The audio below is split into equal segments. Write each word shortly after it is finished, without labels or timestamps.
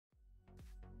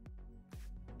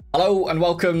Hello and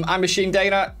welcome, I'm Machine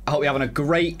Dana. I hope you're having a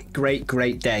great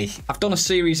day. I've done a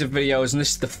series of videos and this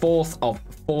is the fourth of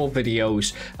 4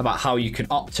 videos about how you can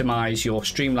optimize your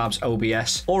Streamlabs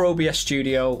OBS or OBS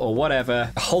Studio or whatever,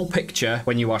 the whole picture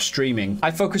when you are streaming.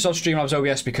 I focus on Streamlabs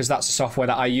OBS because that's the software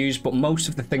that I use, but most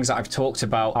of the things that I've talked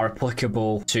about are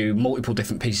applicable to multiple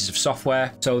different pieces of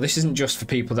software. So this isn't just for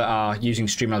people that are using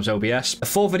Streamlabs OBS. The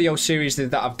 4 video series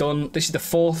that I've done, this is the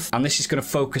 4th, and this is going to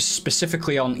focus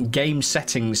specifically on game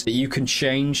settings that you can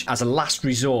change as a last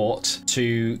resort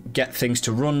to get things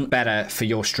to run better for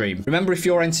your stream. Remember, if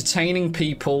you're entertaining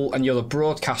people and you're the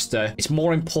broadcaster, it's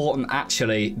more important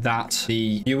actually that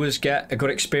the viewers get a good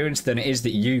experience than it is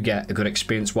that you get a good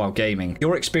experience while gaming.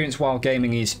 Your experience while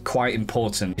gaming is quite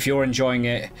important. If you're enjoying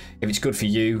it, if it's good for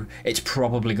you, it's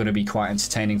probably going to be quite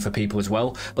entertaining for people as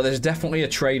well. But there's definitely a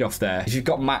trade-off there. If you've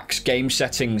got max game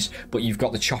settings, but you've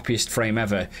got the choppiest frame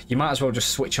ever, you might as well just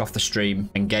switch off the stream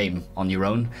and game on your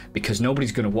own, because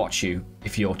nobody's going to watch you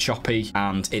if you're choppy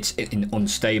and it's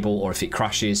unstable or if it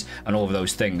crashes and all of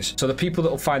those things. So the people that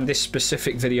will find this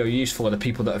specific video useful are the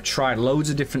people that have tried loads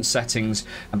of different settings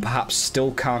and perhaps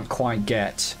still can't quite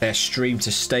get their stream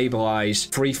to stabilize,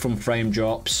 free from frame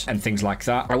drops and things like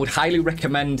that. I would highly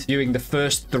recommend viewing the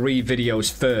first 3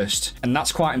 videos first, and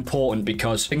that's quite important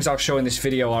because things I'll show in this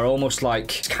video are almost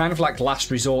like, it's kind of like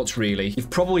last resorts really. You've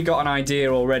probably got an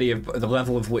idea already of the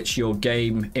level of which your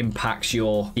game impacts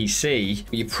your PC,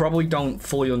 but you probably don't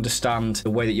fully understand the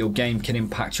way that your game can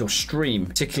impact your stream,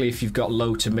 particularly if you've got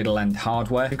low to middle end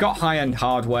hardware. If you've got high end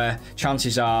hardware,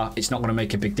 chances are it's not going to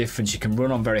make a big difference. You can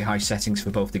run on very high settings for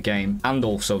both the game and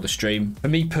also the stream. For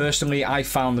me personally, I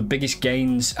found the biggest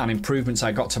gains and improvements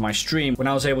I got to my stream when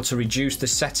I was able to reduce the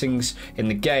settings in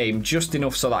the game just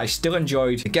enough so that I still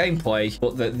enjoyed the gameplay,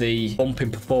 but that the bump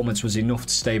in performance was enough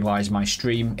to stabilize my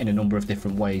stream in a number of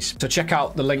different ways. So check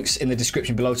out the links in the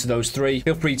description below to those 3.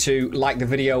 Feel free to like the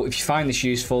video if you find this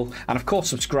useful, and of course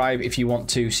subscribe if you want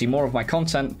to see more of my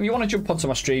content. If you want to jump onto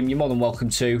my stream, you're more than welcome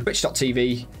to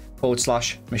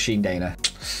twitch.tv/Machine Dana.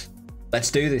 Let's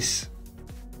do this.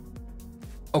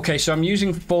 Okay, so I'm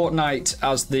using Fortnite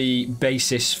as the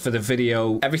basis for the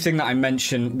video. Everything that I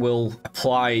mention will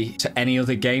apply to any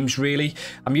other games, really.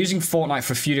 I'm using Fortnite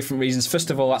for a few different reasons. First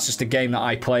of all, that's just a game that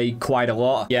I play quite a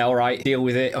lot. Yeah, all right, deal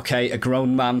with it. Okay, a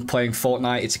grown man playing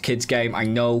Fortnite. It's a kid's game, I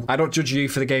know. I don't judge you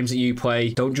for the games that you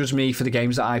play. Don't judge me for the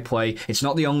games that I play. It's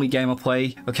not the only game I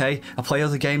play, okay? I play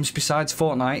other games besides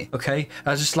Fortnite, okay?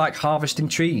 I just like harvesting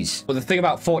trees. But the thing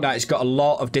about Fortnite, it's got a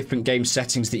lot of different game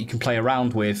settings that you can play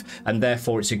around with, and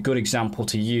therefore it's a good example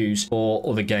to use for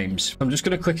other games. I'm just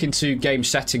going to click into game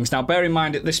settings. Now, bear in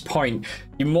mind at this point,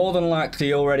 you more than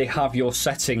likely already have your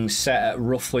settings set at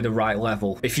roughly the right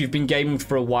level. If you've been gaming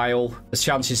for a while, the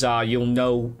chances are you'll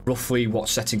know roughly what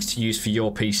settings to use for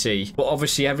your PC. But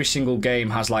obviously every single game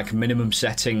has like minimum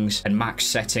settings and max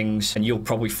settings, and you'll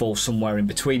probably fall somewhere in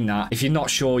between that. If you're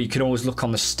not sure, you can always look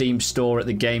on the Steam store at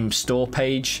the game store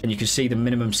page and you can see the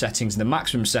minimum settings and the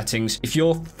maximum settings. If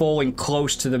you're falling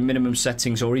close to the minimum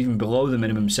settings or even below the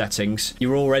minimum settings,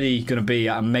 you're already going to be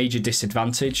at a major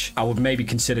disadvantage. I would maybe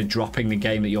consider dropping the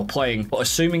game that you're playing. But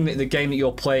assuming that the game that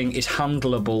you're playing is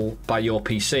handleable by your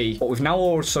PC, what we've now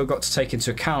also got to take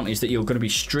into account is that you're going to be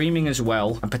streaming as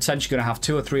well, and potentially going to have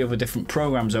 2 or 3 other different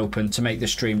programs open to make the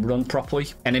stream run properly.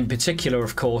 And in particular,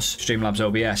 of course, Streamlabs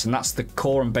OBS. And that's the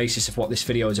core and basis of what this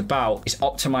video is about, is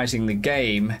optimizing the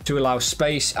game to allow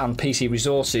space and PC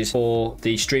resources for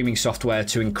the streaming software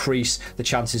to increase the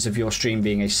chances of your stream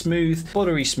being a smooth,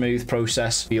 buttery smooth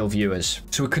process for your viewers.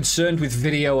 So we're concerned with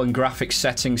video and graphics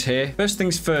settings here. First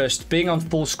things first, being on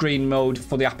full screen mode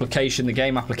for the application, the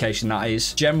game application that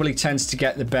is, generally tends to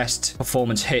get the best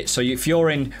performance hit. So if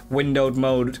you're in windowed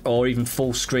mode or even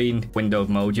full screen windowed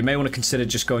mode, you may want to consider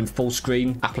just going full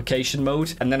screen application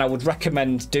mode. And then I would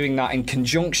recommend doing that in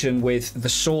conjunction with the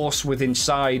source within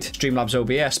Streamlabs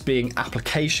OBS being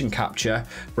application capture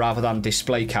rather than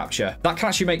display capture. That can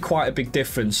actually make quite a big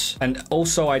difference. And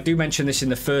also, I do mention this in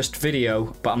the first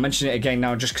video, but I'm mentioning it again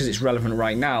now just because it's relevant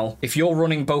right now. If you're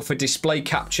running both a display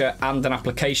capture and an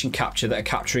application capture that are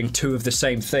capturing 2 of the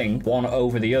same thing, one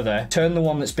over the other, turn the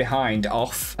one that's behind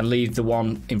off and leave the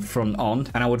one in front on.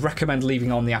 And I would recommend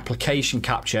leaving on the application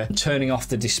capture and turning off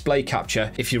the display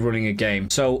capture if you're running a game.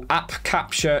 So app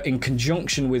capture in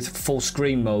conjunction with full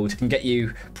screen mode can get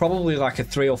you probably like a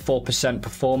 3 or 4%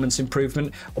 performance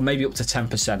improvement, or maybe up to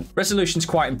 10%. Resolution is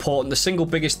quite important. The single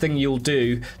biggest thing you'll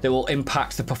do that will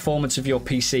impact the performance of your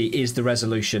PC is the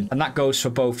resolution. And that goes for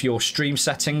both your stream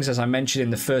settings, as I mentioned in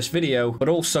the first video, but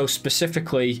also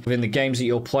specifically within the games that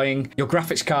you're playing. Your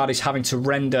graphics card is having to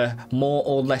render more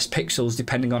or less pixels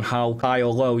depending on how high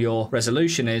or low your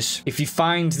resolution is. If you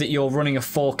find that you're running a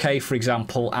 4K, for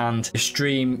example, and the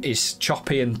stream is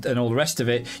choppy and all the rest of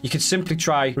it, you can simply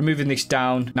try removing this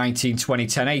down 1920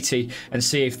 1080 and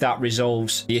see if that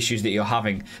resolves the issues that you're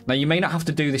having. Now, you may not have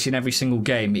to do this in every single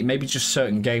game. It may be just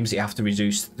certain games that you have to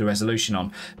reduce the resolution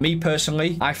on. Me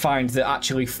personally, I find that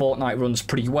actually Fortnite runs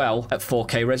pretty well at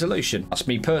 4K resolution. That's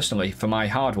me personally for my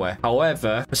hardware.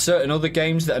 However, for certain other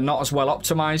games that are not as well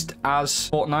optimized as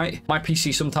Fortnite, my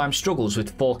PC sometimes struggles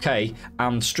with 4K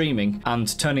and streaming,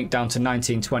 and turning it down to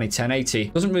 1920 1080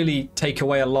 doesn't really take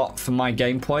away a lot from my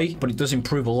gameplay, but it does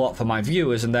improve a lot for my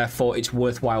viewers, and therefore it's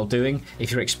worthwhile doing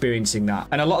if you're experiencing that.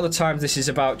 And a lot of the times this is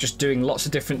about just doing lots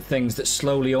of different things that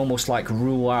slowly almost like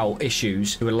rule out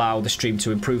issues to allow the stream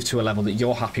to improve to a level that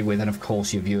you're happy with and of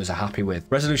course your viewers are happy with.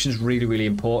 Resolution is really, really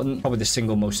important, probably the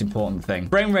single most important thing.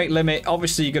 Frame rate limit,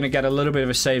 obviously you're going to get a little bit of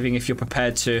a saving if you're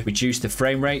prepared to reduce the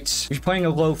frame rates. If you're playing a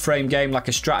low frame game like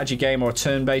a strategy game or a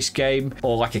turn-based game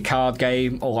or like a card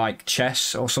game or like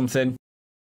chess or something,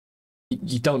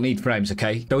 you don't need frames,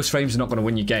 okay? Those frames are not going to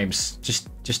win you games.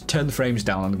 Just turn the frames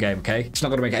down on the game, okay? It's not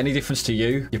going to make any difference to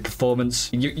you, your performance.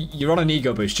 You're on an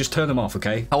ego boost. Just turn them off,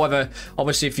 okay? However,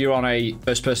 obviously, if you're on a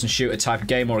first-person shooter type of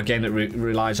game or a game that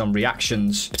relies on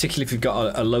reactions, particularly if you've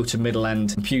got a low to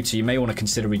middle-end computer, you may want to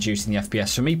consider reducing the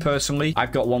FPS. For me personally,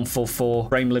 I've got 144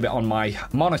 frame limit on my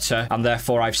monitor, and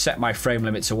therefore I've set my frame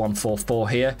limit to 144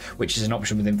 here, which is an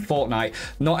option within Fortnite.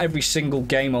 Not every single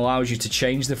game allows you to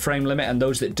change the frame limit, and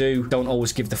those that do don't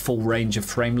always give the full range of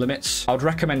frame limits. I would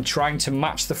recommend trying to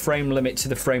match the frame limit to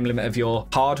the frame limit of your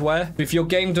hardware. If your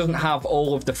game doesn't have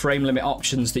all of the frame limit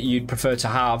options that you'd prefer to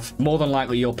have, more than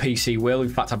likely your PC will. In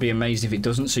fact, I'd be amazed if it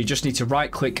doesn't. So you just need to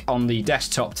right click on the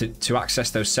desktop to access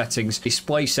those settings.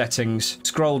 Display settings,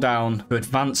 scroll down to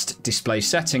advanced display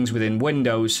settings within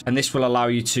Windows, and this will allow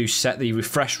you to set the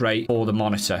refresh rate for the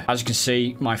monitor. As you can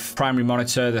see, my primary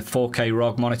monitor, the 4K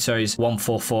ROG monitor, is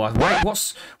 144. Wait,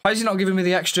 why is he not giving me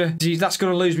the extra? That's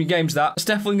going to lose me games. That's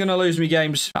definitely going to lose me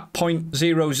games. At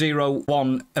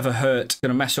 0.001 of a hertz,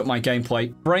 going to mess up my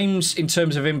gameplay. Frames in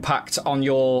terms of impact on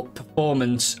your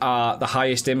performance are the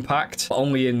highest impact, but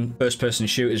only in first-person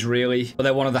shooters really. But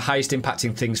they're one of the highest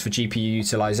impacting things for GPU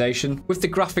utilization. With the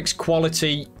graphics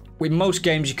quality, with most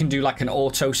games, you can do like an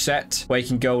auto set where you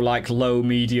can go like low,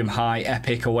 medium, high,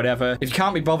 epic, or whatever. If you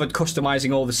can't be bothered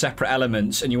customizing all the separate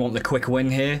elements and you want the quick win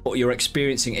here, but you're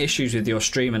experiencing issues with your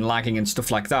stream and lagging and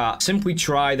stuff like that, simply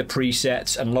try the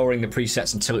presets and lowering the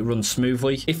presets until it runs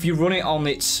smoothly. If you run it on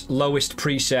its lowest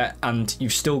preset and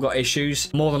you've still got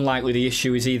issues, more than likely the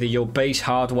issue is either your base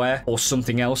hardware or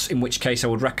something else, in which case I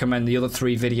would recommend the other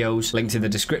 3 videos linked in the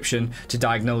description to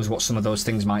diagnose what some of those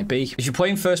things might be. If you're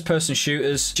playing first-person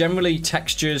shooters, generally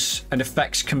textures and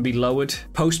effects can be lowered.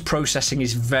 Post-processing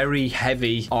is very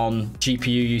heavy on GPU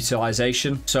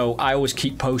utilization, so I always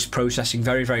keep post-processing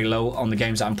very, very low on the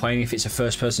games that I'm playing if it's a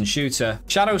first-person shooter.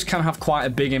 Shadows can have quite a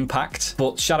big impact,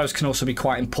 but shadows can also be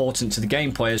quite important to the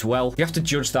gameplay as well. You have to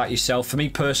judge that yourself. For me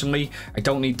personally, I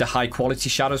don't need the high-quality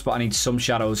shadows, but I need some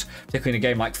shadows, particularly in a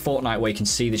game like Fortnite where you can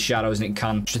see the shadows and it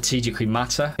can strategically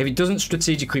matter. If it doesn't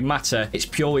strategically matter, it's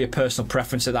purely a personal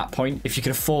preference at that point. If you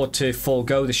can afford to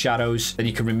forego the shadows, then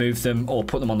you can remove them or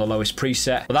put them on the lowest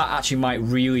preset. But that actually might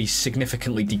really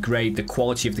significantly degrade the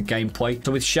quality of the gameplay.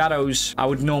 So with shadows, I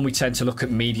would normally tend to look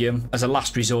at medium. As a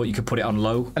last resort, you could put it on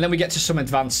low. And then we get to some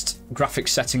advanced graphics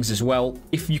settings as well.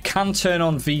 If you can turn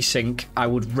on VSync, I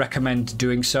would recommend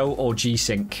doing so, or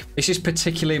G-Sync. This is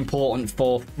particularly important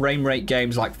for frame rate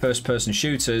games like first-person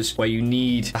shooters where you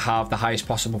need to have the highest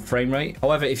possible frame rate.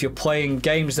 However, if you're playing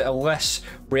games that are less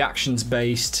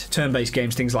reactions-based, turn-based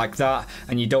games, things like that,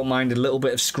 and you don't mind a little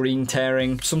bit of screen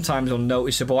tearing, sometimes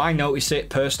unnoticeable. I notice it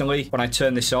personally when I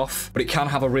turn this off, but it can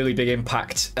have a really big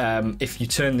impact if you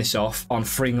turn this off on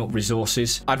freeing up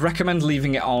resources. I'd recommend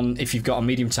leaving it on if you've got a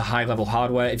medium to high level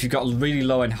hardware. If you've got really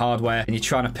low-end hardware and you're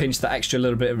trying to pinch that extra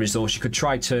little bit of resource, you could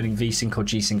try turning VSync or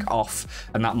G-Sync off,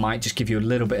 and that might just give you a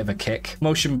little bit of a kick.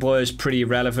 Motion blur is pretty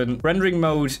irrelevant. Rendering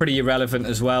mode, pretty irrelevant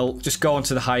as well. Just go on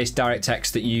to the highest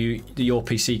DirectX that your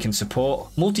PC can support.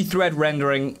 Multi-thread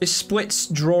rendering, this splits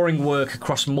drawing work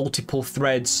across multiple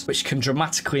threads, which can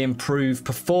dramatically improve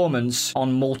performance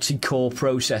on multi-core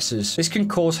processors. This can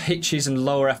cause hitches and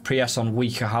lower FPS on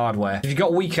weaker hardware. If you've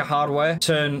got weaker hardware,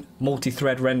 turn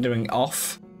multi-thread rendering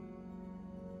off.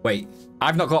 Wait,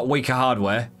 I've not got weaker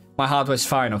hardware. My hardware's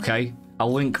fine, okay?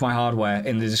 I'll link my hardware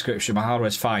in the description. My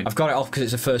hardware's fine. I've got it off because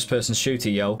it's a first-person shooter,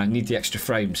 yo. I need the extra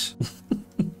frames.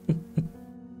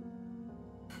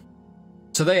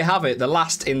 So there you have it, the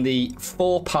last in the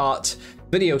 4-part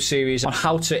video series on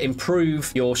how to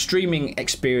improve your streaming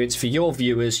experience for your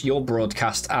viewers, your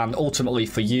broadcast, and ultimately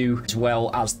for you as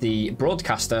well as the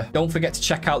broadcaster. Don't forget to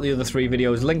check out the other 3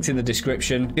 videos linked in the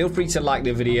description. Feel free to like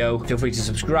the video, feel free to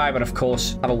subscribe, and of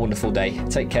course, have a wonderful day.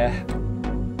 Take care.